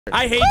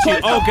I hate you.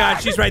 Oh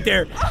God, she's right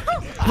there.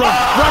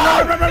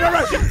 Run.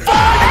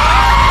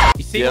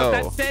 You see what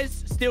that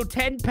says? Still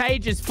 10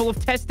 pages full of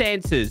test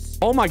answers.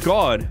 Oh my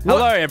God.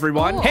 Hello,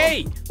 everyone. Oh.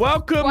 Hey,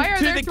 welcome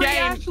to the game.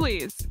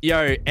 Ashleys?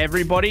 Yo,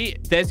 everybody,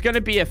 there's going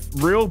to be a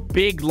real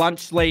big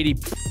lunch lady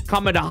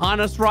coming to hunt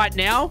us right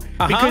now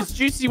because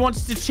Juicy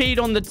wants to cheat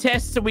on the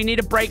test, so we need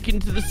to break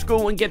into the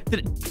school and get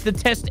the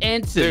test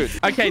answered.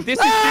 Dude. Okay, this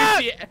is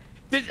Juicy.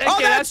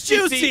 Okay, that's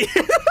Juicy.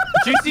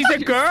 Juicy's a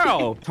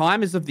girl.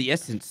 Time is of the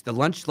essence. The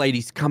lunch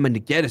lady's coming to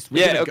get us.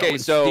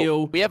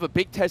 So we have a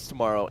big test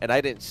tomorrow, and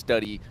I didn't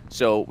study,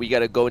 so we got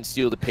to go and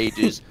steal the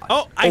pages.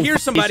 Oh, I hear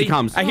somebody. Here she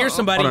comes. I hear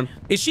somebody.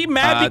 Is she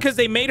mad because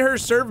they made her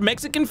serve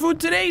Mexican food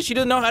today? She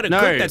doesn't know how to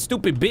cook, that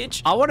stupid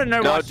bitch. I want to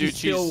know why she's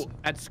still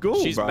at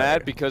school. She's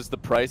mad because the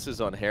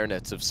prices on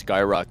hairnets have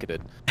skyrocketed.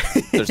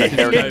 There's a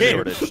hairnet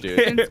shortage, dude.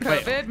 Since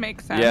COVID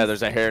makes sense. Yeah,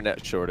 there's a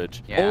hairnet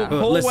shortage. Yeah.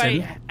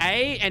 Hallway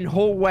A and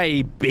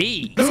hallway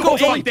B. Let's go.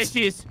 Like there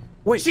she is.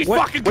 Wait, she's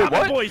what? fucking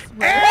coming, boys.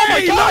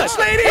 Hey, lunch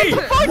lady!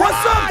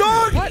 What's up,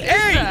 dog? What is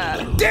hey,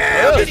 that?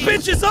 damn, this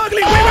bitch is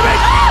ugly. Wait.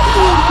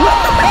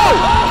 What the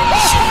hell?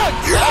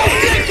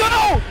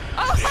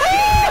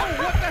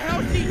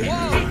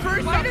 She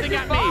threw something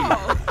at me.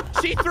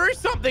 She threw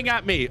something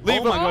at me.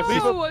 Leave oh my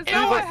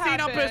God. I've seen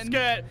up her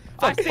skirt.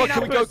 I've seen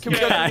up her skirt. Can we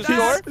go to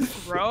the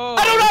store? Gross.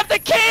 I don't have the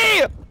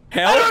key!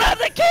 Help? I don't have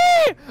the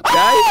key!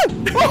 Guys?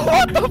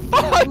 What the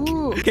fuck?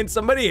 Ooh. Can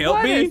somebody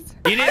help me?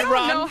 You need to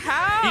run. know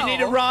how. You need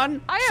to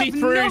run. She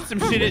threw some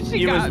shit at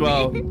you as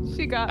well.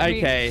 She got me.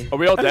 Okay. Are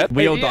we all dead?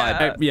 We all Yeah.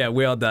 died. Yeah,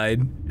 we all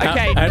died.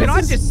 Okay, How can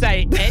I does just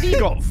say, Eddie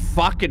got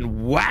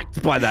fucking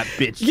whacked by that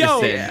bitch.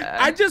 Yo, Yeah.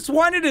 I just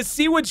wanted to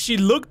see what she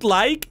looked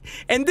like,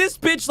 and this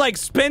bitch like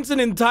spends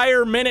an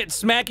entire minute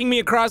smacking me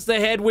across the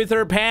head with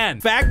her pan.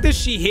 Fact that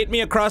she hit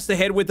me across the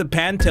head with the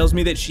pan tells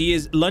me that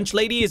lunch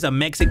lady is a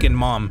Mexican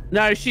mom.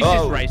 No, she's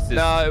just racist.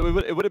 No,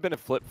 it would have been a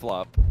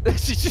flip-flop.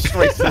 She's just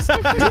racist.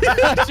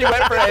 She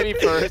went for Eddie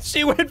first.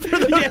 She went for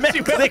the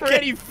Mexican. She went for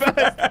Eddie first.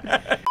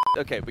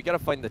 Okay, we gotta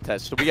find the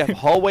test. So we have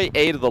hallway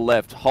A to the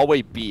left,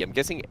 hallway B. I'm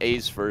guessing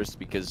A's first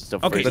because it's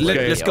the Okay, first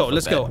letter let's of go. the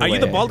Let's go. alphabet. Are you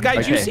the bald guy,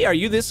 Okay. Juicy? Are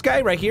you this guy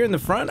right here in the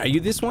front? Are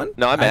you this one?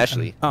 No, I'm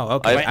Ashley. Oh,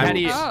 okay. Wait, how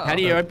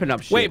do you open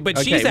up shit? Wait, but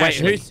Okay, she's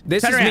Ashley.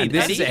 This turn is me. around.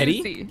 This is Eddie?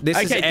 Eddie. This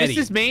is Okay, Eddie.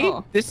 this is me.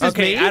 Oh. This is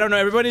Okay, me. I don't know.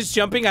 Everybody's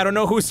jumping. I don't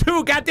know who's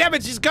who. God damn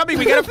it, she's coming.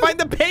 We gotta find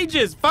the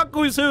pages. Fuck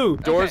who's who.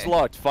 Door's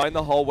locked. Find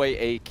the hallway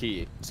A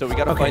key. So we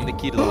gotta find the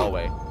key to the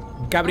hallway.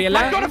 Gabriela?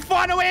 I got a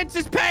final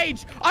answers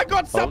page. I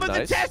got some of the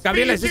nice. tests.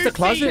 Gabriela, is this the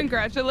closet?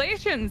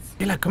 Congratulations.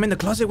 Gabriela, come in the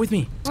closet with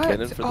me.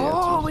 Scanning for the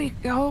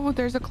answers.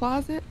 There's a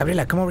closet.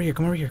 Gabriela, come over here.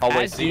 Come over here.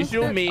 Hallway As C.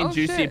 usual, me and Oh,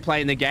 Juicy shit.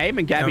 playing the game,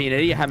 and Gabby and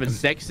Eddie are having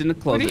sex in the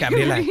closet.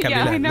 Gabriela, Yeah,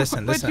 Gabriela, I know.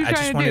 listen. What you I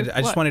just trying to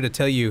do? What? wanted to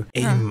tell you.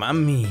 Hey,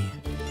 mommy.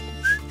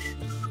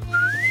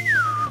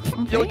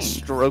 You're like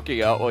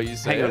stroking out while you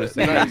say Hang on a it.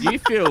 second.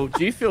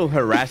 Do you feel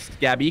harassed,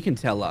 Gabby? You can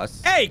tell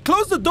us. Hey,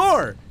 close the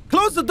door.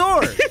 Close the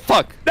door.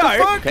 Fuck.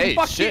 No, Okay,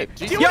 fuck shit.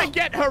 you. Do you want to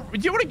get her? Do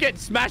you want to get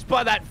smashed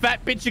by that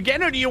fat bitch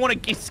again, or do you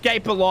want to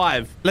escape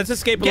alive? Let's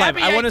escape alive.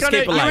 Gabby I want to ain't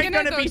escape gonna- alive. You ain't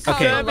gonna be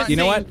Okay, servicing you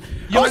know what?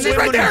 your Oh, she's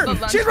right there.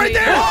 women. She's right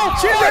there.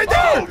 She's right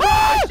there.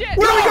 Shit.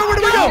 Where do we go? Where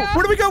do we go? No.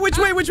 Where do we go? Which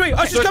way? Which way? Oh,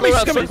 she's Circle coming.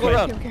 around, She's coming. circle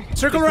around.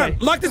 Circle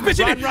around. Lock this bitch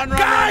in. Run,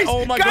 Guys,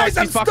 Oh my guys,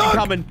 God, I'm she's fucking stuck.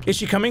 coming. Is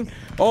she coming?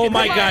 Oh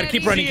my Come God. on,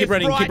 Keep Eddie. running. Keep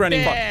running. Keep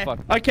running. Fuck.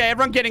 Okay,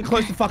 everyone getting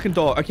close to the fucking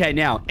door. Okay,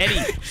 now, Eddie,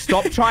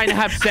 stop trying to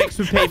have sex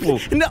with people.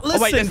 No, Oh,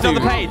 wait, listen, there's another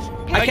dude. page. I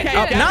Okay, can't.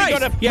 Gabby Nice.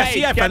 got a Yeah, page.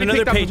 see, I found Gabby another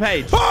picked up page. a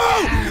page. Oh,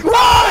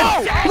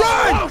 run!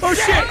 Run! Oh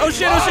shit! Oh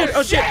shit! Oh shit!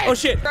 Oh shit! Oh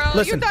shit! Girl,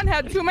 Listen. you done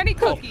had too many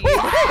cookies. I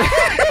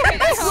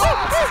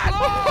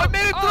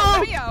made it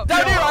through!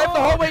 Down here, I have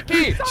the hallway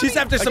key! She's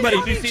after somebody.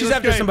 Juicy, She's let's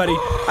after go. somebody.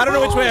 I don't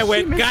know which way I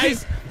went.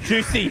 Guys,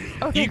 Juicy,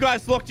 you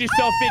guys locked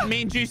yourself in.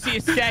 Me and Juicy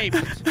escaped.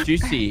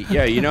 Juicy,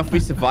 yo, you know if we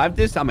survive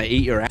this, I'm gonna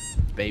eat your ass,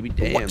 baby.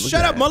 Damn. look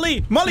shut at up, that.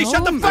 Molly. Molly,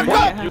 shut the Oh fuck my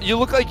up. God. You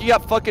look like you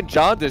got fucking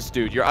jaundice,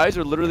 dude. Your eyes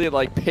are literally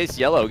like piss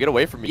yellow. Get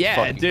away from me, Yeah,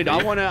 fucking dude, creep.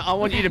 I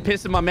want you to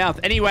piss in my mouth.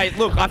 Anyway,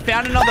 look, I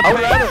found another I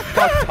would rather page.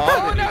 fuck Tom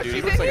Oh, than no, you, dude. she's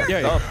He looks like in a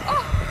here. dump.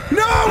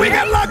 No, we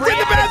got locked in the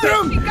She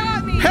bathroom.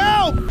 got me.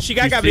 Help! She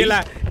got You see?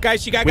 Gabriela.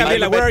 Guys, she got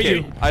Gabriela. Where are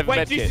you? I have a Wait,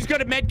 med Juicy's kit.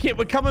 got a med kit.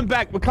 We're coming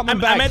back. We're coming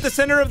back. I'm at the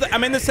center of the.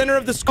 I'm in the center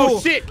of the school. Oh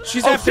shit!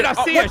 She's oh, after. shit,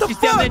 I see what her. the She's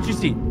fuck? down there,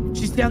 Juicy.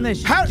 She's down there.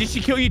 How- Did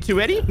she kill you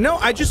too, Eddie? No,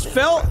 I just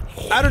fell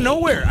out of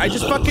nowhere. I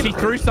just She fucking.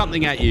 threw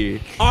something at you.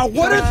 Oh,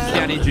 what She's a.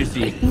 down here,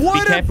 Juicy. What Be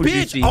a careful, bitch!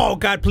 Juicy. Oh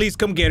God, please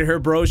come get her,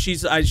 bro. She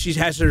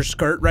has her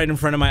skirt right in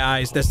front of my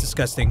eyes. That's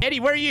disgusting.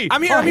 Eddie, where are you?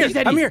 I'm here. Oh, I'm here. here's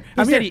Eddie. I'm here.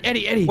 I'm Here's here.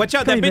 Eddie. Watch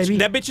out! Come That here, bitch. baby.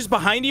 That bitch is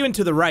behind you and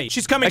to the right.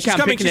 She's coming. Okay, She's I'm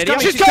coming. picking She's Eddie up.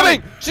 coming. She's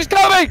coming! She's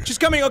coming! She's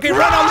coming. Okay,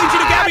 run. I'll lead you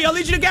to Gabby. I'll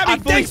lead you to Gabby. I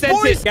fully Thanks, sense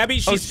boys. it.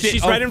 Gabby, Oh, she's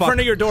shit. right Oh, in front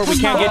of your door. We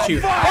can't get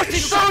you. Oh,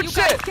 she's throwing You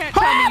guys shit! can't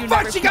tell me you fuck,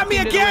 never she got me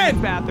snuck into the again.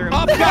 women's bathroom.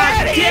 Oh,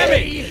 God damn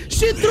it!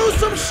 She threw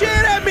some shit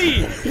at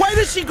me! Why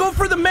did she go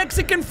for the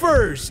Mexican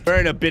first? We're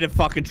in a bit of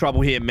fucking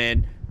trouble here,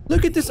 man.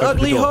 Look at this Open the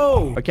ugly door.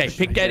 hoe. Okay,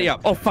 pick Eddie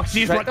up. Oh, fuck,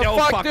 she's Right right the there. Oh,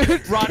 fuck, fuck.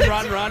 dude. Run.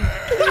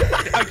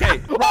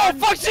 Okay, Oh,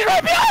 fuck, she's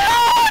right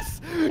behind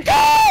us!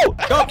 Go!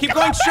 Go, keep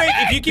going straight.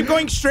 If you keep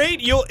going straight,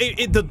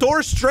 the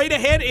door straight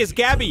ahead is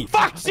Gabby.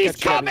 Fuck, she's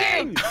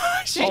coming!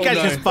 You guys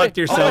no. just fucked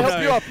I'll yourselves.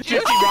 help you up.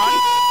 Juicy, run!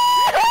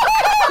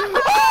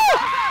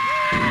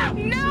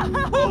 No.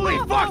 Holy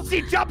fuck,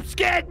 she jump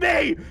scared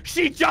me!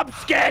 She jump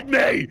scared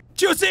me!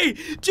 Juicy!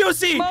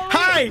 Juicy! Molly.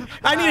 Hi!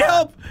 I need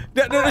help!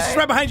 No, she's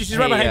right behind you. She's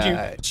right behind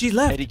you. She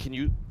left. Eddie, can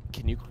you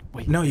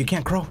wait? No, you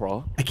can't crawl.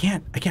 Crawl? I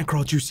can't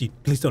crawl, Juicy.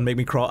 Please don't make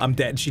me crawl. I'm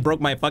dead. She broke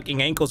my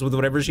fucking ankles with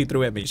whatever she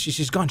threw at me.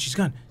 She's gone. She's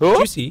gone. Oh?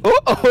 Juicy.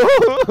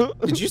 Oh.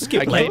 Did you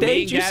skip Okay, leg me day,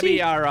 and Juicy?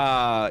 Gabby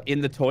are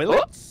in the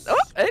toilets. Oh,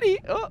 Eddie.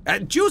 Oh.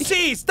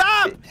 Juicy,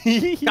 stop!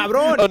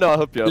 Cabrón. Oh, no, I'll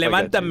help you up. I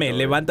got you. Levántame,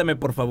 levántame,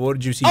 por favor,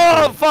 Juicy.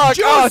 Oh, fuck.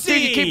 Oh, dude, Juicy!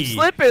 you keep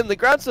slipping. The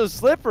ground's so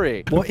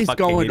slippery. What is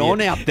Fucking going idiot.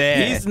 on out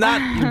there? He's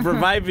not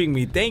reviving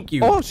me. Thank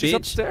you, Oh, she's bitch.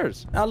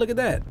 upstairs. Oh, look at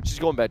that. She's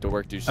going back to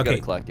work, dude. She's Okay,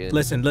 gotta clock in.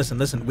 listen.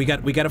 We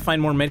got to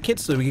find more medkits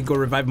so we can go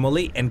revive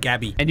Molly and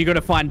Gabby. And you got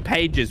to find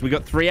pages. We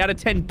got 3 out of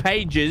 10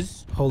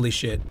 pages. Holy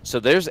shit. So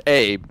there's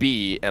A,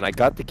 B, and I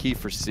got the key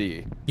for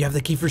C. You have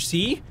the key for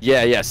C?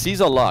 Yeah,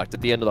 C's unlocked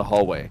at the end of the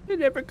hallway. They're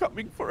never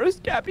coming for us,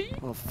 Gabby.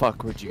 Oh,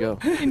 fuck. Where'd you go?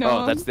 You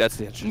know, Oh, that's the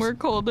entrance. We're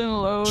cold and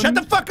alone. Shut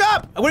the fuck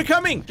up! We're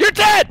coming! You're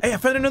dead! Hey, I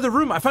found another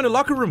room. I found a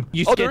locker room.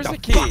 You Oh, scared there is the a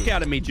key. fuck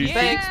out of me, Juicy.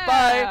 Thanks,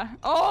 bye.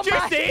 Oh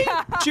Juicy?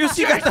 my God.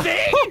 Juicy got the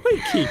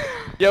holy key.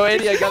 Yo,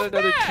 Eddie, I got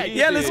another back. key.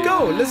 Yeah, let's dude.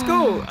 go. Let's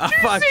go. Ah,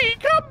 fuck. Juicy,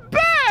 come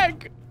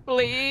back!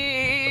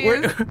 Please.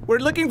 We're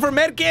looking for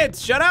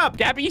medkits. Shut up.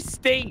 Gabby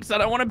stinks. I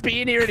don't want to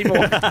be in here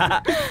anymore.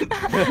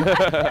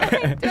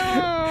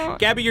 Don't.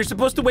 Gabby, you're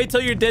supposed to wait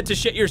till you're dead to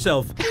shit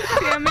yourself.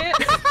 Damn it.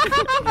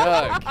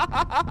 Yuck.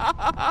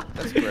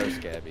 That's gross,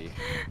 Gabby.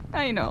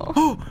 I know.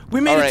 Oh, we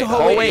made All it to right,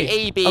 hallway hallway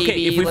A, baby.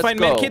 Okay, if we Let's find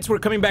go. medkits, we're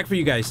coming back for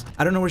you guys.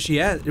 I don't know where she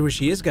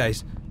is,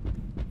 guys.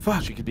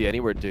 Fuck. She could be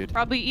anywhere, dude.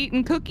 Probably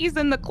eating cookies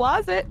in the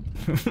closet.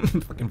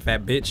 Fucking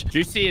fat bitch.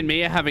 Juicy and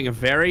me are having a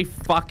very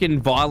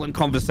fucking violent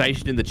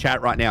conversation in the chat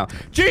right now.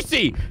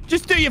 Juicy,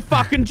 just do your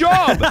fucking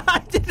job.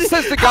 This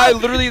says the guy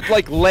literally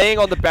like laying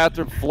on the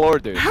bathroom floor,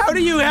 dude. How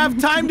do you have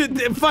time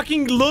to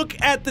fucking look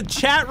at the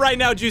chat right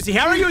now, Juicy?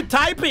 How are you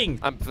typing?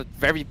 I'm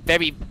very,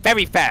 very,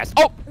 very fast.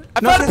 Oh, I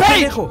No found a seas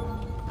page. pendejo.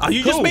 Oh,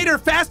 you just Cool. made her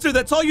faster.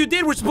 That's all you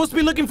did. We're supposed to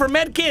be looking for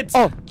medkits.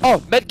 Oh,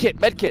 medkit.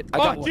 I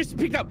got Oh, one. Juicy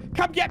picked up.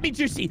 Come get me,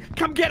 Juicy.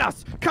 Come get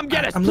us. Come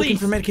get us, I'm please.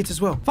 looking for medkits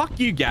as well. Fuck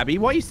you, Gabby.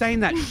 Why are you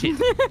saying that shit?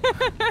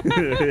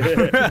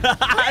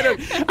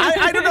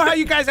 I don't know how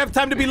you guys have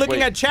time to be looking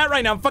Wait. at chat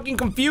right now. I'm fucking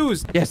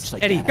confused. Yes,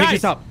 like Eddie, that. pick Guys,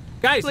 us up.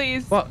 Guys,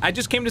 Please. well, I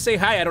just came to say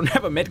hi. I don't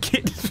have a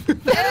medkit. Go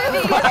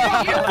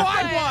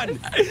find one.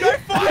 Go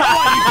find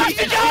one. You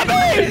piece of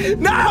shit.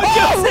 No,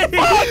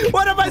 Juicy!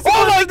 What am I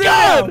supposed to do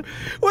God! now?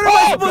 What am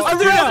I supposed I to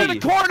do ran now? to the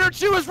corner and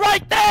she was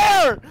right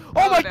there.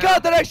 Oh my no.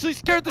 God, that actually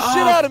scared the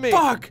shit out of me.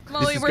 Fuck.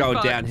 Molly, This is we're going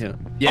fucked. downhill.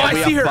 Oh, Yeah, I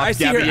we see are her. fucked, I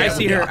see her. Gabby. I Yeah,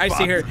 see we her. are I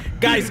see her.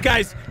 fucked.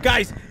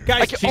 Guys.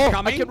 She's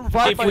coming. I can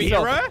revive If we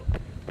hear myself. her,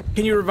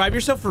 Can you revive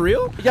yourself for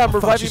real? Yeah, I'm Oh,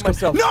 fuck, reviving she's coming.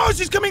 myself. No,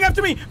 she's coming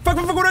after me. Fuck,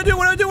 what do I do?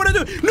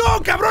 No,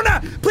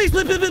 cabrona. Please.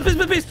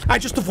 I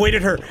just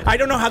avoided her. I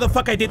don't know how the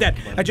fuck I did that.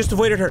 I just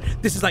avoided her.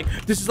 This is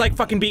like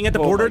fucking being at the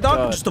border, my dog.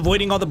 God. Just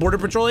avoiding all the border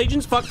patrol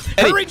agents. Fuck.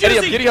 Eddie, Hurry, Eddie, I'm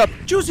Juicy. getting up.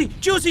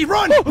 Juicy,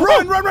 run.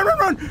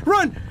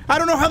 I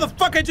don't know how the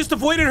fuck I just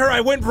avoided her.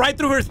 I went right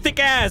through her thick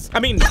ass.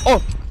 I mean,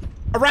 Oh,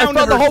 I around found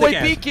her the hallway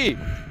thick ass. beaky.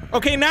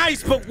 Okay,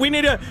 nice, but we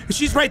need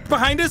she's right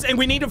behind us, and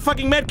we need a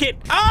fucking med kit.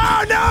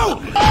 Oh, no!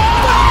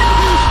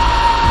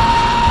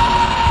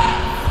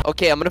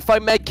 Okay, I'm gonna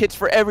find med kits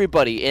for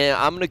everybody, and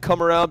I'm gonna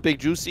come around Big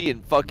Juicy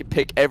and fucking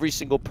pick every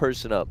single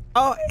person up.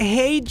 Oh,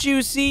 hey,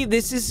 Juicy,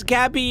 this is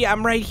Gabby.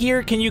 I'm right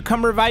here. Can you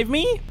come revive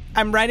me?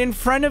 I'm right in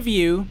front of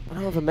you. I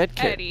don't have a med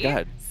kit. Eddie,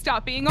 God,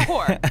 stop being a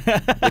whore.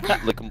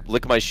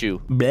 lick my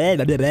shoe.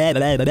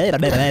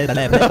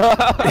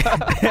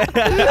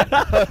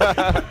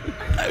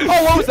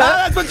 Oh, what was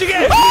that? That's what you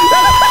get.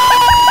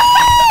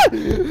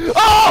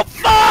 Oh,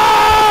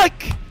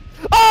 fuck!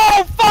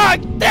 Oh, fuck!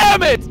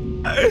 Damn it!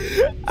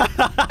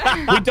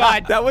 we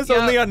died. That was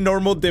only on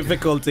normal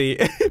difficulty.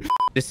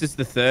 This is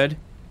the 3rd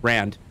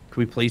round. Can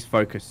we please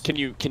focus? Can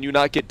you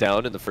not get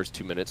down in the first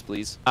 2 minutes,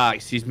 please?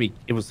 Excuse me.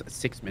 It was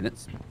 6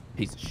 minutes.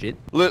 Piece of shit.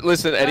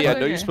 Listen, Eddie, I know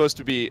okay. you're supposed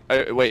to be.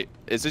 Wait,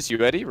 is this you,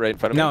 Eddie? Right in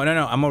front of me?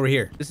 No, I'm over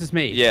here. This is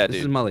me. Yeah, this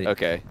dude. is Molly.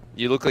 Okay,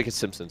 you look like a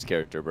Simpsons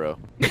character, bro.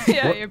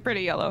 Yeah, you're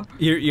pretty yellow.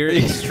 You're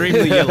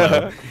extremely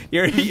yellow.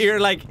 You're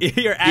like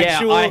your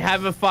actual. Yeah, I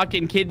have a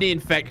fucking kidney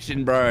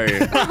infection, bro. Shut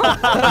the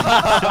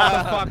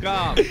fuck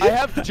up. I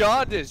have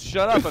jaundice.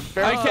 Shut up. I'm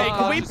very Okay,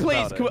 can we self-conscious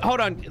please? about it. Hold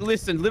on.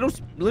 Listen,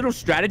 little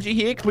strategy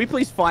here. Can we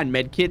please find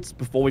medkits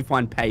before we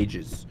find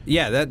pages?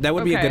 Yeah, that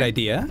would be a good Okay.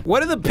 idea. What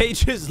do the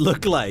pages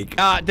look like?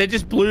 They're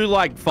just blue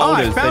like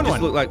folders. I found they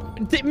just one. look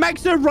like. It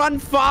makes her run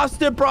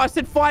faster, bro. I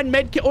said find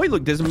med kit. Oh,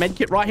 look, there's a med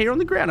kit right here on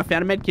the ground. I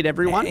found a med kit,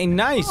 everyone. Hey,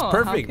 nice, Oh, how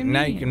perfect.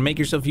 Now you convenient. can make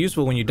yourself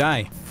useful when you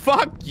die.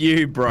 Fuck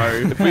you, bro.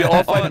 If we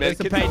all find med there's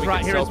a kits, then page we right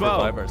can here as well.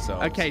 self-revive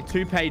ourselves. Okay,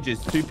 2 pages.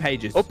 2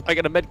 pages. Oh, I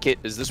got a med kit.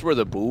 Is this where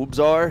the boobs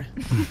are?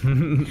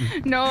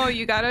 No,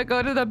 you gotta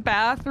go to the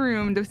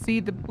bathroom to see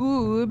the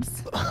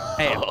boobs.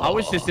 Hey, I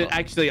was just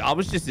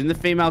in the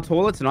female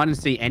toilets and I didn't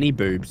see any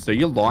boobs, so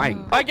you're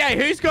lying. Okay,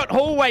 who's got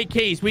hallway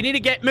keys? We need to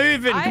get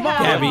moving. Come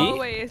on. Gabby?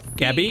 Hallway C.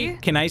 Gabby,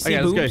 can I see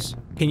Okay, let's go. boobs?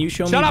 Can you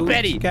show me Shut up, boobs,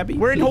 Eddie. Gabby?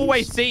 We're in please?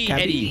 hallway C,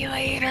 Gabby? Eddie. See you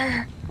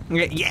later.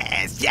 Okay,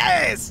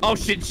 yes. Oh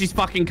shit, she's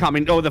fucking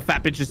coming. Oh, the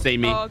fat bitch has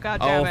seen me. Oh, God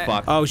damn it.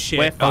 Fuck. Oh shit.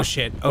 We're Oh fucked.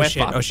 shit. Oh We're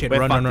shit. fucked. Oh shit. We're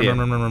Run. fucked here.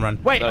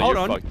 Wait, No, hold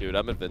you're on. fucked, dude.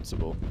 I'm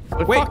invincible.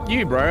 Wait. Fuck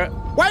you, bro.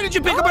 Why did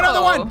you pick up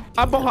another one?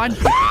 I'm behind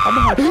you. I'm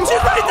behind you. She's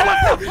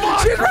right there.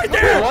 She's right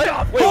there.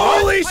 What? Wait,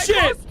 Holy I shit.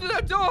 closed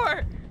the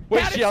door.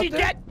 Wait, How she did out she there?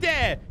 get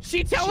there?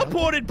 She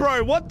teleported,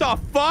 bro. What the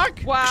fuck?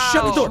 Wow.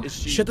 Shut the door. Is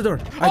she- Shut the door.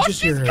 I Oh,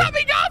 just she's hear her.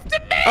 coming after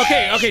me.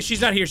 Okay,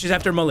 she's not here. She's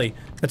after Mully.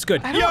 That's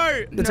good. I Yo,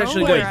 don't that's know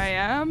actually where good. I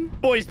am.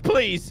 boys,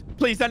 please,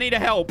 I need a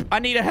help. I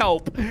need a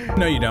help.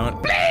 No, you don't.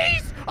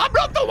 Please, I'm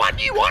not the one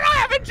you want. I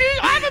have a Jew.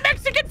 I have a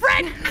Mexican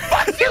friend.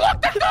 Fuck, she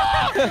locked the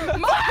door.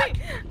 Mike!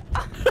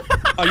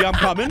 Oh yeah, I'm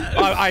coming.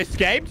 I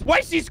escaped.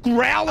 Wait, she's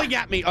growling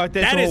at me. Oh,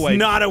 there's That a is hallway.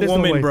 not a There's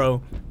woman, hallway.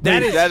 bro.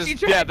 That is. That She is,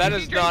 drank- yeah, that she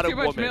is drank not a too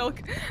much woman.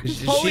 milk.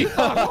 Holy She,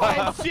 fuck,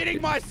 I'm shitting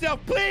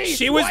myself. Please.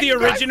 she was Why the you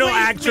guys original leave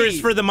actress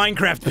me? for the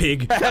Minecraft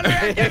pig. Turn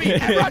around, Debbie.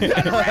 Everyone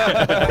turn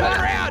around. Turn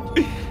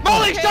around.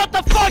 Molly, shut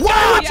the fuck Why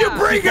up! would you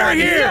bring her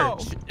here? No.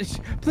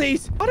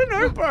 Please. I don't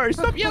know, bro.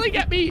 Stop yelling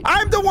at me.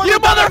 I'm the one You who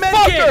got the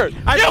motherfucker!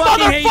 medkit. I You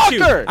fucking hate you.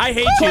 motherfucker! I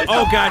hate you.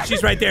 Oh god,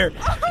 she's right there.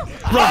 Run.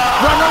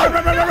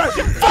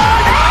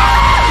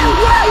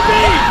 Why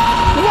me?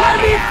 Why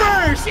me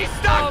first? She's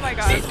stuck. Oh my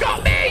God. She's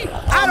got me.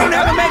 I don't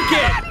have a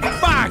medkit.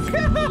 Fuck.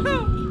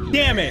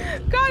 Damn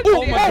it. God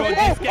Oh damn my it.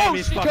 God, this game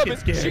is she fucking coming,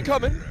 scary.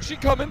 she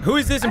coming. Who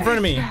is this in front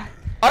of me?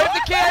 I have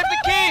the key, I have the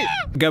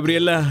key!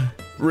 Gabriela,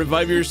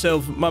 revive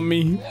yourself,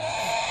 mommy.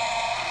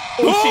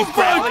 Oh, she's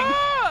growling.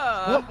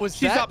 Oh. What was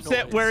She's that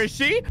upset. noise? Where is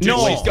she?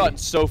 No. She's gotten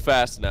so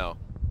fast now.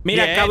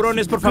 Mira, Yeah,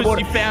 cabrones, por because favor.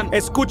 you found-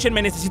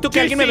 Escúchenme, necesito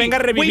que alguien me venga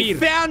a We revivir.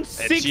 found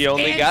 6 she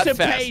only got answer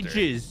faster.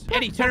 pages.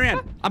 Eddie, turn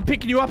around. I'm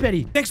picking you up,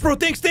 Eddie. Thanks, bro.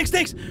 Thanks.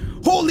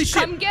 Holy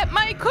shit. Come get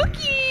my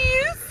cookies.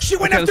 She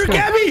went Okay, after let's go.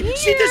 Gabby.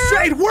 She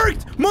destroyed. It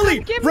worked. Molly,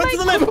 Come get run my to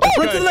the left. cookies.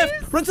 Run to the left.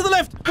 Run to the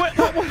left. What?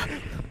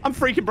 I'm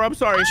freaking, bro. I'm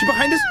sorry. She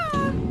behind us?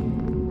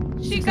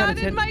 She She's got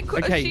not a in my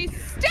cookies. Okay. She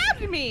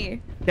stabbed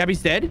me.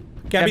 Gabby's dead?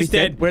 Gabby's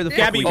dead. Where the fuck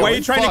Gabby, we why are going?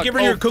 you trying to give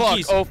her your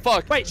cookies? Oh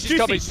fuck! Wait, she's Juicy.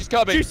 coming! She's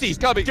coming! Juicy. She's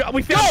coming!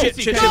 We found Shit,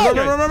 Juicy. shit. Go. Run.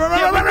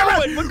 Yeah, we're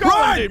going. We're Run.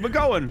 going, dude. We're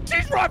going.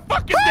 She's right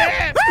fucking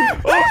there.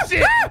 Oh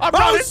shit! I'm Oh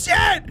running.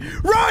 shit!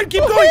 Run!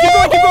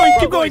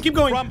 Keep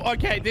going. Run.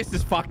 Okay, this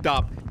is fucked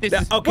up. This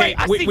is Okay, Wait,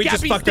 I see we just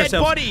Gabby's fucked dead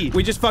ourselves. body.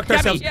 We just fucked Gabby,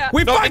 ourselves. yeah.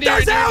 We No, fucked in here,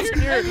 ourselves!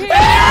 in here. Fuck!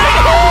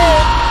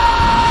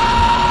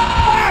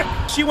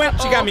 She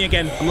got me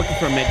again. I'm looking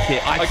for a med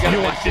kit. I got knew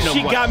a I med shouldn't have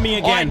She got me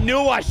again. I knew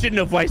I shouldn't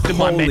have wasted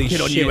my med Holy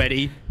kit on shit. you,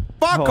 Eddie.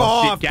 Fuck Oh, shit,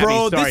 off, Gabby,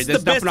 bro. sorry. This is the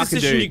There's best nothing I can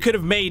decision do. you could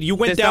have made. You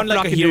went There's down nothing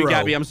like I a can hero. do,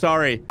 Gabby. I'm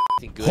sorry.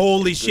 Good.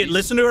 Holy shit, Goodies.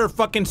 listen to her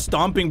fucking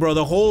stomping, bro.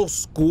 The whole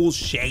school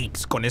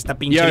shakes con esta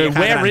pinche Yo, vieja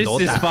where is grandota.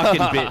 this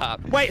fucking bit?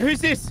 Wait, who's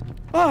this?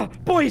 Oh,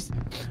 boys.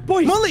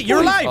 Molly,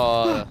 you're boys.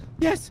 alive.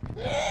 Yes.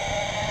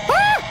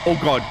 Oh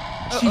god.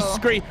 She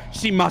screamed.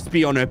 She must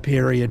be on her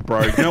period, bro.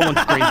 No one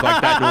screams like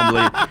that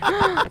normally.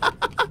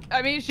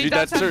 I mean, she Dude,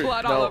 does that's have true.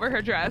 blood all No. over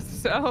her dress,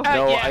 so.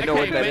 No, Yeah, I know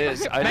what okay, that but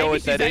is. I know maybe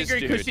what that she's is,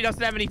 angry because dude. she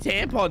doesn't have any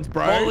tampons,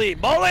 bro.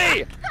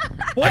 Molly!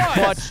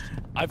 What?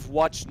 I've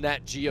watched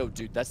Nat Geo,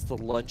 dude. That's the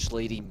lunch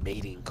lady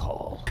mating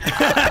call. Wait,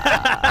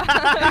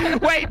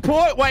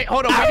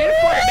 hold on. We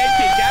didn't find a med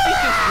kit.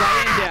 Gabby's just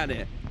laying down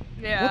there.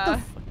 Yeah.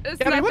 It's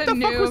Gabby, nothing what the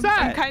fuck new. was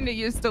that? I'm kind of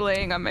used to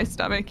laying on my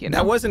stomach, you know.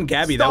 That wasn't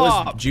Gabby. That was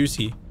Stop.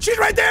 Juicy. She's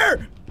right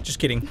there. Just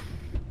kidding.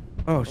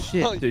 Oh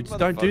shit, Oh, you dudes,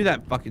 don't do motherfucker.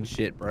 that fucking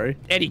shit, bro.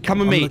 Eddie, come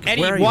with I'm me. looking-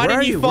 Eddie, where are you? why Where didn't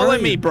are you you? Where follow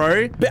are me, you?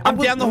 bro? I'm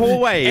down the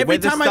hallway. Every where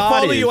the time I start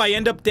follow is. you, I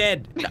end up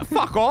dead.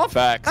 Fuck off.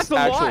 Facts. That's a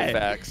Actual lie.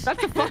 facts.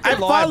 That's a fucking I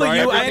lie, follow bro.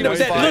 you, I Everything end up goes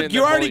dead. fine. Look,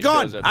 you're already Molly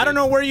gone. shows up, I don't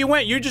dude. know where you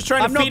went. You're just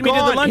trying I'm to not feed me to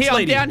the gone. lunch Here,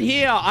 lady. I'm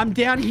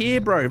down here,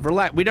 bro.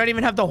 Relax. We don't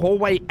even have the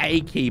hallway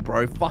A key,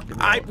 bro. Fucking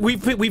hell.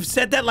 We've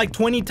said that like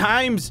 20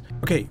 times.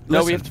 Okay, No,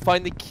 listen. we have to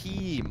find the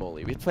key,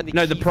 Molly. We have to find the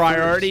No, key the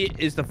priority first.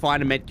 is to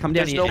find a med. Come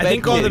down There's here. no I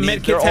think all the med med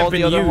kits. They're kits all have the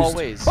been other used.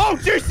 hallways. Oh,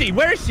 Juicy,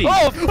 where is she?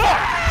 Oh, fuck! She's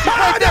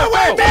right there,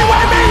 Wait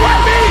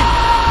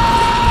go! me!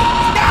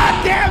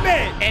 God damn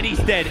it! Eddie's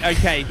dead.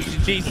 Okay,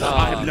 Jesus,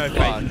 I have no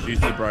faith in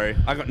Juicy, bro.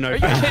 I got no Are you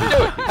faith. kidding,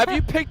 dude? Have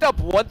you picked up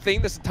one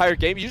thing this entire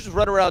game? You just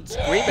run around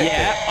screaming.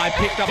 Yeah, I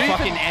picked up Do you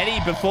fucking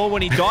Eddie before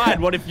when he died.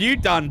 What have you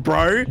done,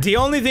 bro? The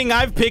only thing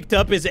I've picked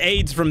up is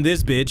AIDS from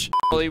this bitch.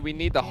 Molly, we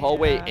need the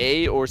hallway Yeah.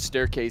 A or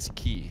staircase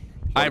key.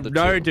 One I of the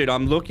know, two. dude.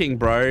 I'm looking,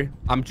 bro.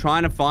 I'm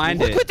trying to find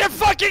Look it. with their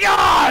fucking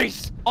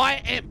eyes!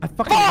 I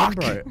fucking am,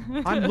 bro.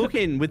 I'm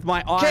looking with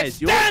my eyes. Can't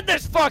stand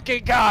this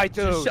fucking guy,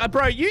 dude.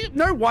 Bro,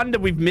 no wonder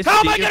we've missed How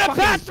it. am I gonna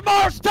pass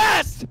tomorrow's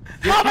test?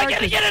 How am I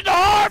gonna get into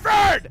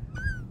Harvard?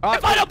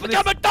 If I don't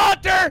become a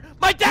doctor,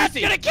 my dad's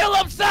gonna kill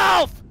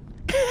himself.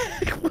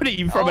 What are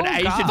you from an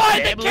Asian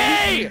Find family?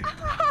 the key!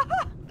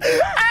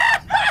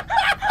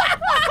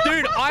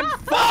 Dude, I'm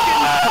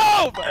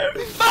fucking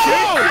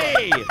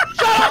Move!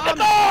 Shut up and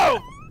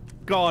move!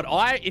 God,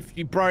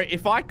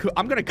 if I could,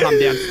 I'm gonna come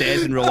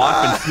downstairs in real life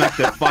and smack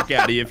the fuck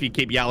out of you if you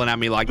keep yelling at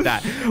me like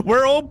that.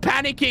 We're all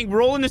panicking.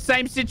 We're all in the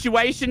same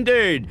situation,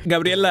 dude.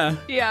 Gabriela.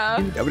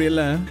 Yeah.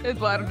 Gabriela.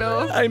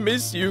 Eduardo. I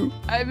miss you.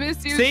 I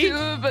miss you See?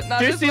 too, but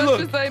not Juicy, as much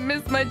look. as I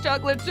miss my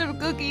chocolate chip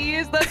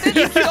cookies. That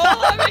bitch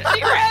stole them and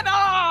she ran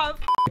off.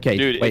 Okay,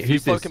 Dude, wait, if you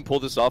who's this? fucking pull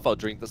this off, I'll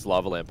drink this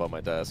lava lamp on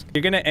my desk.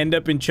 You're gonna end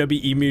up in Chubby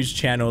Emu's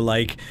channel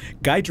like,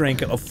 guy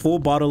drank a full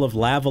bottle of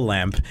lava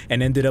lamp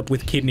and ended up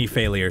with kidney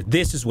failure.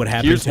 This is what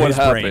happened Here's to what his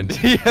happened.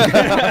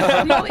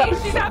 brain. Molly,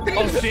 she's happy.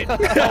 Oh shit! Oh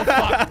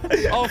fuck!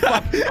 Oh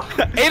fuck!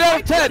 8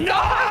 out of 10!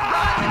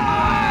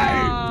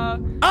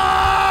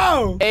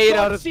 Oh! 8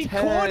 out of She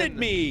 10. cornered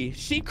me.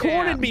 She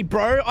cornered me,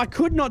 bro. I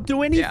could not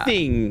do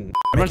anything. Yeah.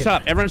 Everyone shut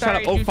up. Everyone shut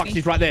up. Sorry, Oh fuck, Juicy.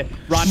 she's right there.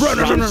 Run, Run,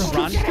 run, run, run,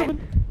 run,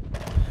 run.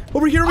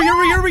 Over here, over here,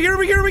 over here, over here,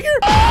 over here, over here.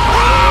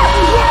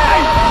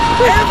 Why?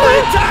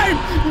 Every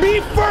time,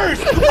 me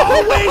first.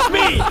 Always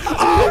me.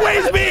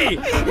 Always me.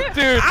 Dude,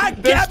 there's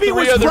Gabby 3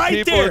 was other right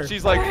people there. and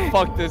she's like,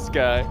 fuck this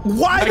guy.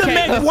 Why the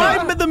Okay,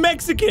 why the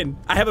Mexican?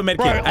 I have a med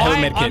Bro, kit. I have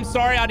a med I'm kit.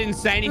 sorry I didn't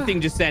say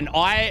anything just then.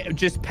 I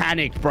just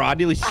panicked, bro. I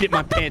nearly shit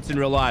my pants in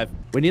real life.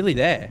 We're nearly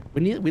there.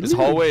 We're Is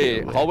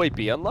hallway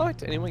B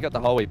unlocked? Anyone got the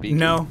hallway B key?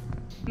 No.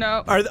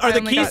 No. Are I the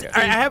only keys? got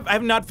I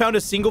have not found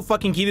a single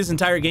fucking key this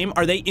entire game.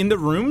 Are they in the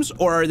rooms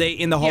or are they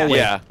in the hallway?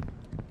 Yeah.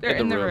 They're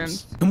in the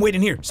rooms. I'm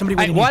waiting here. Somebody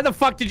Hey, waiting why here. the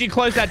fuck did you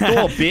close that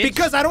door, bitch?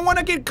 Because I don't want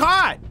to get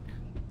caught.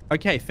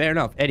 Okay, fair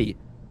enough. Eddie,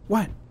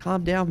 What?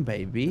 calm down,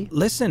 baby.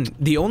 Listen,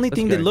 the only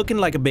thing go. that looking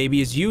like a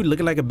baby is you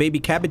looking like a baby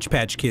Cabbage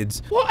Patch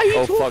Kids. What are you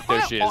Oh, talking fuck, there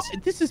about? she is. Oh,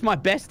 this is my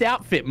best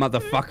outfit,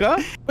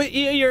 motherfucker. But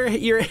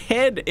your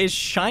head is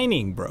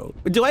shining, bro.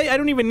 I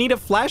don't even need a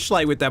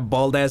flashlight with that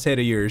bald ass head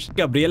of yours.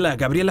 Gabriela,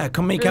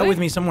 come make out Really? with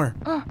me somewhere.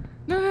 Oh,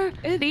 no,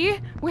 Eddie,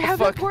 we have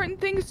fuck?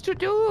 important things to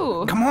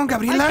do. Come on, I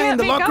Gabriela, can't in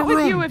the make locker out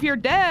with you room. if you're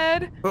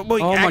dead. Well,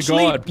 Oh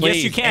actually, my god, please.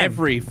 yes, you can.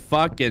 Every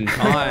fucking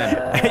time.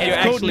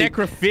 It's called actually-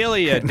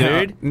 necrophilia, No,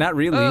 dude. not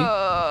really.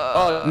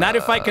 Not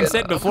if I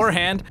consent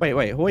beforehand.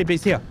 Wait, hallway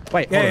B's here.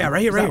 Wait, hold Yeah, on.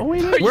 right here, Is right that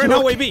here. hallway B? We're in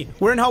hallway B.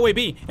 We're in hallway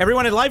B.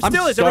 Everyone alive I'm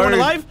still? Is so everyone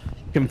alive?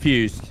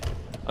 confused.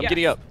 I'm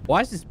getting up.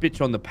 Why is this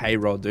bitch on the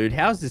payroll, dude?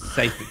 How is this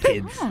safe for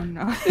kids? Oh,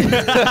 no.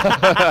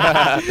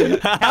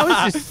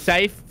 How is this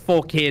safe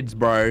for kids,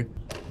 bro?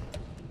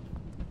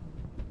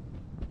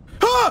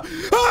 Ah!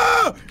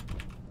 Ah!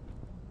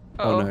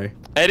 Oh no.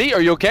 Eddie,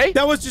 are you okay?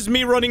 That was just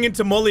me running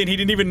into Mully and he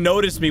didn't even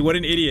notice me. What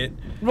an idiot.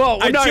 Well,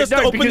 I no, just no,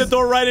 opened the because-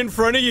 door right in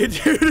front of you,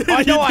 dude.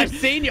 I know, I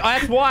seen you.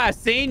 That's why I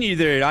seen you,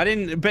 dude. I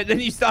didn't, but then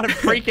you started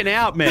freaking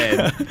out,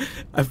 man.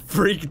 I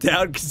freaked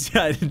out because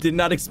I did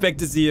not expect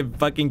to see a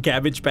fucking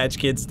Cabbage Patch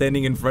Kid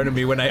standing in front of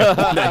me when I opened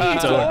What are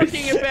that you door.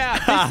 talking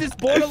about? This is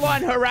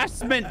borderline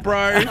harassment,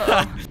 bro.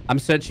 I'm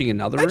searching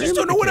another I room. just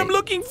don't know what Okay. I'm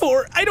looking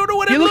for. I don't know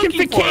what You're I'm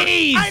looking for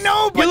keys. I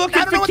know, but You're looking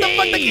I don't know for what the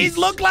fuck the keys. keys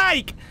look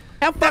like.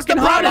 How That's the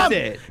fucking hard problem.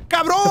 is it?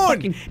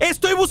 Cabrón,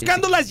 estoy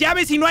buscando las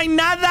llaves y no hay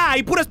nada.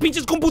 Hay puras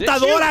pinches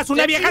computadoras.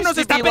 Una didn't you vieja nos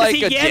used to está be like a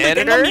persiguiendo y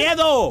tengo janitor?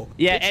 miedo.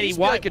 Yeah, Did you Eddie, used to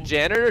be why? like a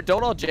janitor?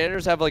 Don't all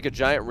janitors have like a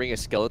giant ring of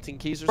skeleton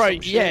keys or Bro, some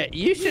shit? yeah,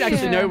 you should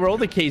actually know where all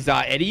the keys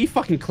are, Eddie. You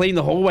fucking clean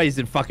the hallways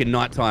at fucking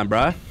nighttime,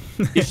 bro.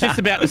 Your shit's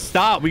about to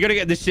start. We gotta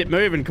get this shit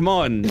moving. Come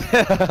on. Wait,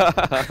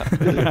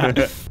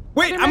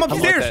 I'm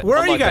upstairs. that. Where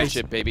are Unlock you that guys?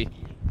 shit, baby.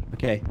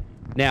 Okay.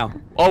 Now.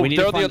 Oh, we need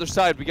they're to on the find- other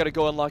side. We gotta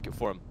go unlock it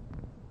for him.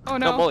 Oh,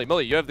 No, no.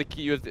 Molly, you have the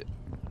key. You have the.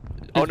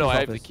 Oh no, I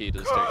have the office. key to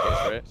the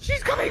staircase, right?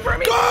 She's coming for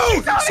me. Go!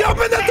 She's coming. She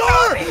opened the She's door!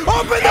 coming.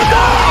 Open the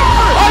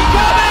door! I'm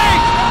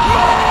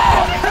coming!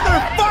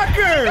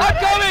 Motherfucker! I'm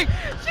coming!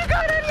 She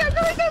got it. I'm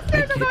going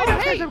downstairs. I'm going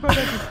downstairs. I'm going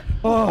downstairs.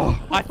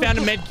 Oh, I found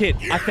a med kit.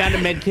 I found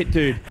a med kit,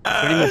 dude.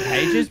 Any more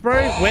pages, bro?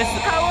 Where's the...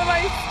 How am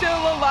I still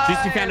alive?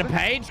 Just you found a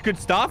page? Good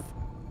stuff?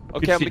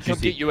 Okay, Good I'm shit, gonna come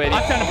Juicy. get you, Eddie.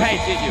 I found a page.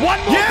 Get you. One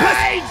more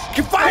Yes!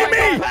 page! Find One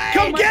more me! page!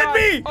 Come get God.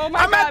 me! Oh my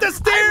I'm at God. the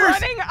stairs!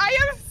 I'm running. I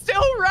am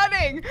still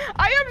running.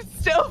 I am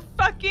still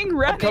fucking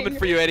running. I'm coming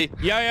for you, Eddie.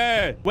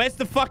 Yo, where's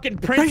the fucking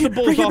right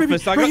principal's here, baby,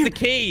 office? I right got here. the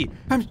key.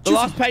 I'm The Juicy.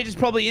 last page is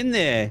probably in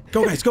there.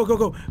 Go, guys.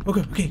 Go.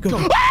 Okay,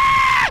 go.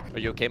 Are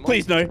you okay, Molly?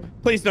 Please no.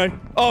 Please no.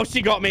 Oh,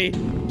 she got me.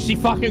 She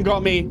fucking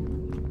got me.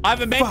 I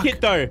have a med Fuck.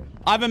 kit though.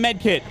 I have a med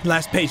kit.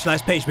 Last page,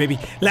 baby.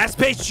 Last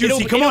page,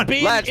 Juicy. Come on.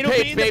 Last it'll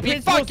page, be in the baby.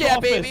 principal's Fuck yeah,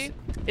 office. baby.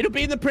 It'll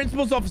be in the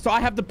principal's office. So I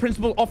have the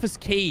principal's office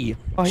key.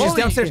 Oh, she's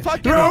Holy downstairs.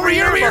 fucking No, over hurry,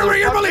 here,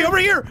 motherfucker. Molly.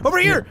 Over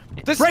here.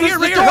 This Right is here.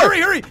 the door.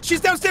 Hurry.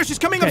 She's downstairs. She's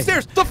coming Okay.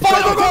 upstairs. The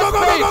final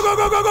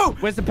Go.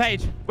 Where's the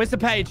page? Where's the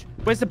page?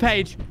 Where's the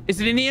page? Is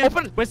it in here?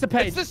 Open. Where's the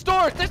page? It's this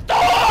door. This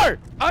door.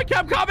 Okay,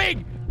 I'm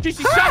coming.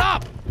 Juicy, shut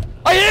up.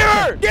 I hear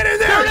her. Get in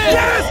there. There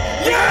it is.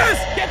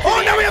 Yes. Get to Oh,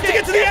 the now we have to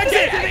get to the exit.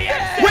 exit. Get to the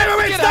exit.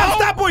 Wait. Get Stop, out.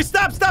 boy,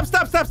 stop.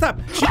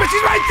 But she's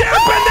right there,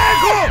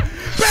 pendejo!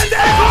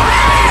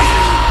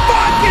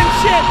 Fucking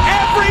shit,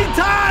 every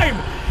time!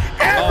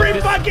 Every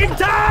fucking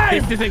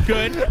time! This isn't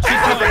good.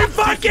 Every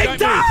fucking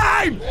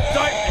time!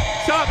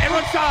 Stop,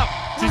 everyone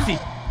stop. Juicy,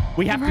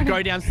 we have to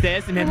go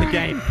downstairs and end the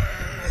game.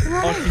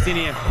 Oh, she's in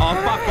here. Oh,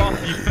 fuck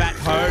off, you fat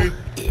hoe.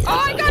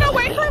 Oh, I gotta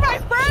wait for my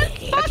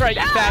friend. That's right,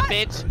 you fat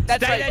bitch.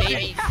 That's right,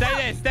 baby.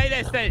 Stay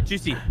there.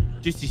 Juicy,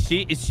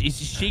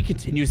 she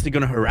continuously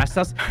gonna harass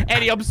us?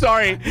 Eddie, I'm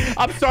sorry,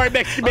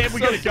 Mexican man. We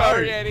gotta go.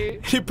 Sorry, Eddie.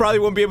 She probably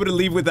won't be able to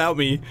leave without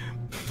me.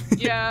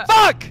 Yeah.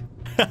 Fuck!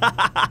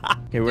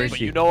 Okay, where is But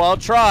she? you know I'll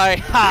try.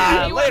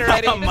 Ha! You Later, want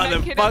Eddie. the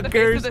med kit at the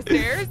base motherfuckers. of the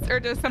stairs, or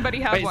does somebody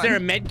have Wait, one? is there a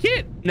med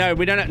kit? No,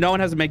 we don't. No one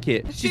has a med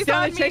kit. She's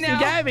down on there me chasing now.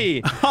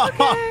 Gabby. Ah,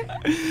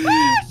 she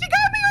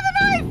got me with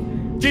a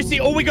knife. Juicy,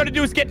 all we gotta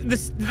do is get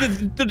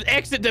the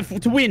exit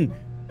to win.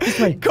 This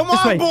way. Come this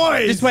on, way,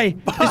 boys. This way,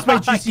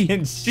 Juicy. Fucking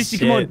Juicy,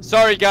 come on. shit.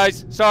 Sorry,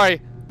 guys.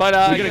 Sorry.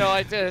 But, you know,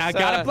 I just... I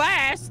got a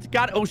blast.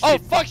 Oh, shit. Oh,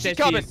 fuck, she's There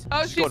she coming. is.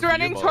 Oh, She's she's going for you,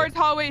 running boy. towards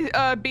hallway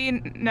B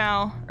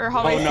now, or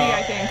hallway C, no.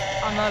 I think,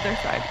 on the other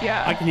side.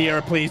 Yeah. I can hear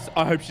her, please.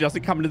 I hope she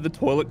doesn't come into the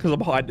toilet because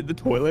I'm hiding in the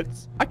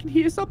toilets. I can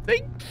hear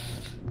something.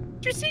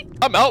 Juicy.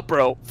 I'm out,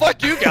 bro.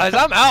 Fuck you guys.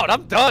 I'm out.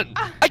 I'm done.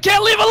 I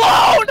can't leave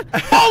alone.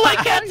 Only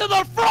get to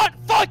the front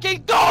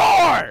fucking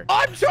door.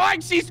 I'm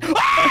trying. She's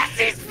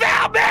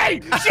found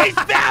me. She's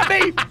found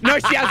me. No,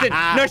 she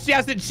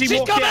hasn't. She She's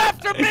walked coming out.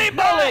 after me,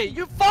 Bully.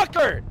 You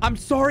fucker. I'm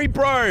sorry,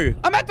 bro.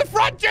 I'm at the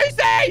front,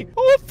 Juicy.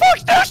 Oh,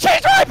 fuck no.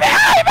 She's right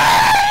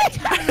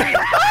behind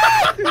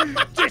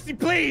me. Juicy,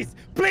 please,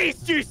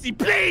 Juicy,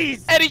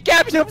 please. Eddie,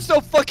 Gabby, I'm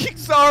so fucking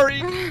sorry.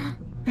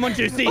 Come on,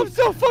 Juicy. I'm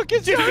so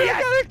fucking Juicy, sorry.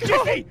 yes. I gotta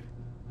go. Juicy.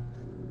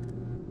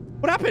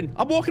 What happened?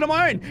 I'm walking on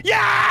my own.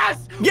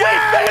 Yes!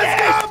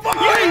 Yes!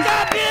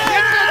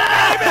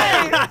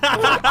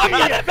 I'm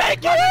gonna make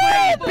it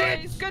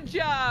in. Boys, good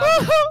job.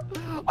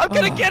 I'm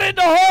gonna get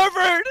into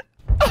Harvard.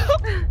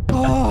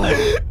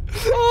 Oh,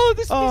 Oh,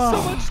 this means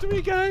so much to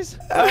me, guys.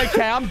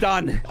 okay, I'm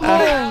done.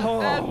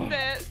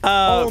 That's it.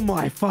 Oh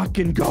my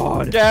fucking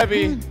god.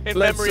 Gabby, in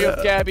Let's, memory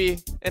of Gabby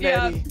and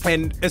yeah. Eddie.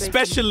 And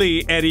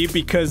especially Eddie,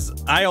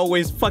 because I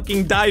always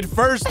fucking died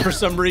first for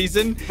some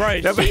reason.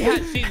 Bro,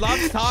 she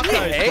loves tacos, She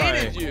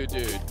hated bro. you,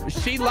 dude.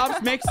 She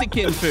loves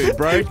Mexican food,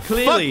 bro.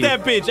 Clearly.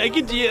 Fuck that bitch. I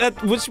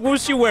can. What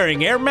was she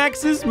wearing? Air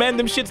Maxes? Man,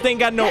 them shits ain't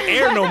got no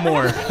air no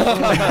more.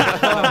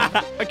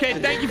 Okay,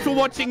 thank you for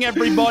watching,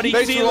 everybody.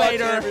 Thanks See for you watching,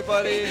 later.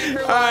 everybody. Thank you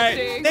for All right.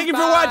 watching. Thank you for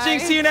Bye. watching.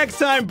 See you next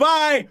time.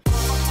 Bye.